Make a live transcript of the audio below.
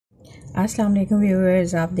अस्सलाम वालेकुम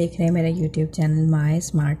व्यूअर्स, आप देख रहे हैं मेरा YouTube channel my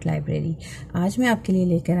smart library. आज मैं आपके लिए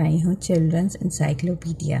लेकर आई हूँ चिल्ड्रंस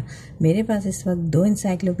इंसाइक्लोपीडिया। मेरे पास इस वक्त दो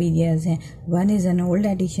इंसाइक्लोपीडियाज़ हैं, one is an old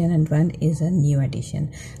addition and one is a new addition.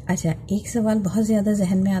 अच्छा, एक सवाल बहुत ज़्यादा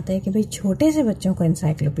जहन में आता है कि भाई छोटे से बच्चों को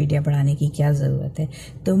इंसाइक्लोपीडिया पढ़ाने की क्या ज़रूरत है।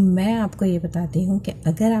 तो मैं आपको ये बताती हूँ कि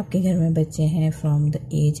अगर आपके घर में बच्चे हैं फ्रॉम द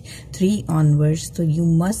एज 3 ऑनवर्ड्स, तो you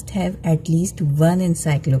must have at least one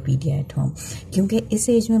encyclopedia at home, क्योंकि इस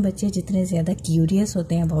एज में बच्चे जितने ज़्यादा क्यूरियस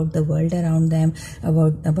होते हैं about the world around them,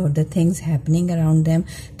 about the things happening around them,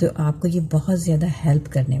 तो आपको ये बहुत ज़्यादा हेल्प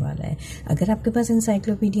करने वाला है। अगर आपके पास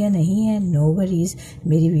इंसाइक्लोपीडिया नहीं है, नो वरीज,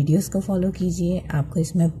 मेरी वीडियोस को फॉलो कीजिए, आपको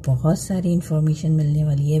इसमें बहुत सारी इंफॉर्मेशन मिलने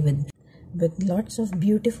वाली है with lots of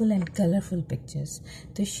beautiful and colourful pictures.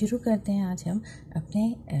 तो शुरू करते हैं आज हम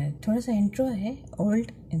अपने थोड़ा सा इंट्रो है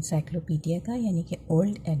ओल्ड इंसाइक्लोपीडिया का, यानी कि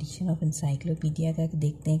ओल्ड एडिशन ऑफ इंसाइक्लोपीडिया का।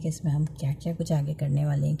 देखते हैं कि इसमें हम क्या क्या कुछ आगे करने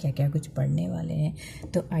वाले हैं, क्या क्या कुछ पढ़ने वाले हैं।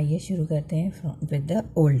 तो आइए शुरू करते हैं विद द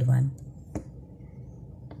ओल्ड वन।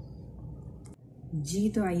 जी,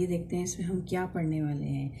 तो आइए देखते हैं इसमें हम क्या पढ़ने वाले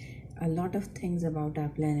हैं। A lot of things about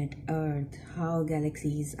our planet Earth, how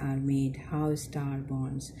galaxies are made, how star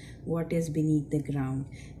bonds, what is beneath the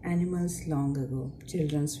ground, animals long ago,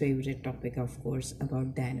 children's favorite topic of course, about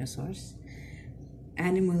dinosaurs,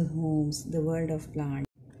 animal homes, the world of plants,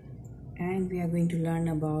 and we are going to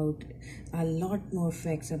learn about a lot more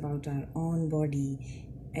facts about our own body,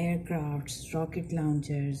 aircrafts, rocket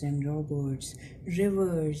launchers and robots,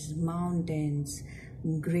 rivers, mountains,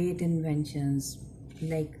 great inventions,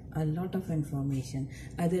 like a lot of information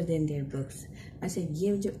other than their books. अच्छा,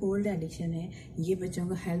 ये जो old addition है ये बच्चों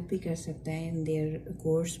को help भी कर सकता है in their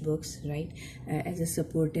course books, right, as a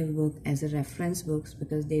supportive book, as a reference books,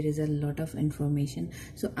 because there is a lot of information.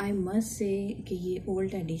 So I must say कि ये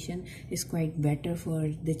old addition is quite better for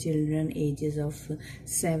the children edges of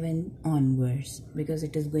 7 onwards, because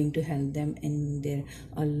it is going to help them in their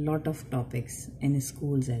a lot of topics in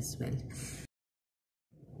schools as well.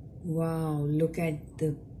 Wow, look at the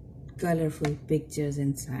colorful pictures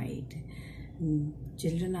inside.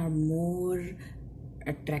 Children are more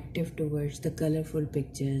attractive towards the colorful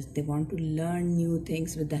pictures. They want to learn new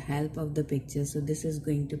things with the help of the pictures. So this is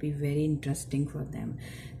going to be very interesting for them,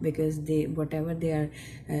 because whatever they are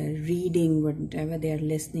reading, whatever they are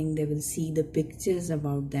listening, they will see the pictures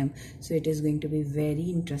about them. So it is going to be very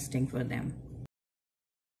interesting for them.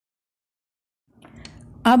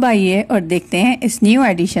 अब आइए और देखते हैं इस new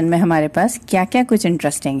addition में हमारे पास क्या क्या कुछ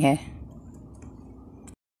इंटरेस्टिंग है।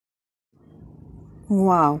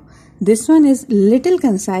 Wow, this one is little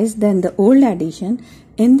concise than the old edition.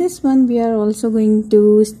 In this one we are also going to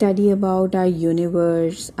study about our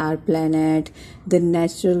universe, our planet, the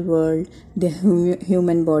natural world, the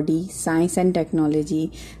human body, science and technology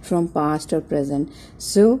from past or present.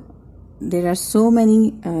 So there are so many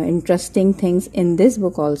interesting things in this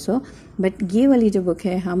book also. But ये वाली जो book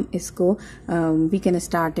है हम इसको we can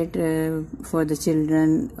start it for the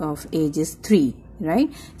children of ages 3,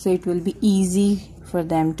 right? So it will be easy for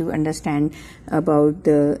them to understand about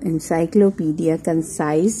the encyclopedia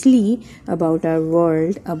concisely, about our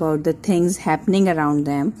world, about the things happening around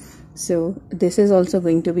them. So this is also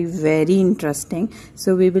going to be very interesting.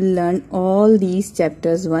 So we will learn all these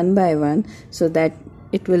chapters one by one, so that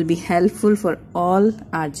it will be helpful for all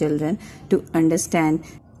our children to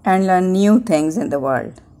understand and learn new things in the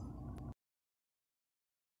world.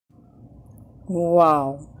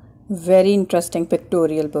 Wow, very interesting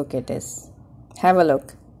pictorial book it is. Have a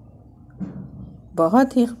look.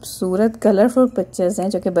 बहुत ही खूबसूरत colourful pictures हैं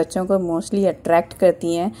जो कि बच्चों को mostly attract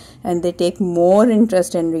करती हैं, and they take more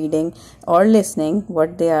interest in reading और listening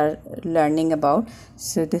what they are learning about.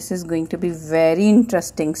 So this is going to be very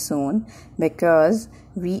interesting soon, because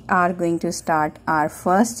we are going to start our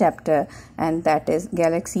first chapter, and that is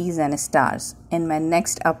galaxies and stars, in my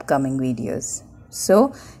next upcoming videos. So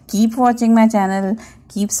keep watching my channel,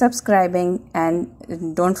 keep subscribing,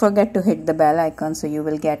 and don't forget to hit the bell icon so you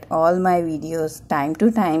will get all my videos time to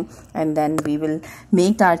time, and then we will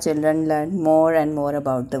make our children learn more and more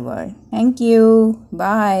about the world. Thank you.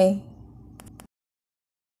 Bye.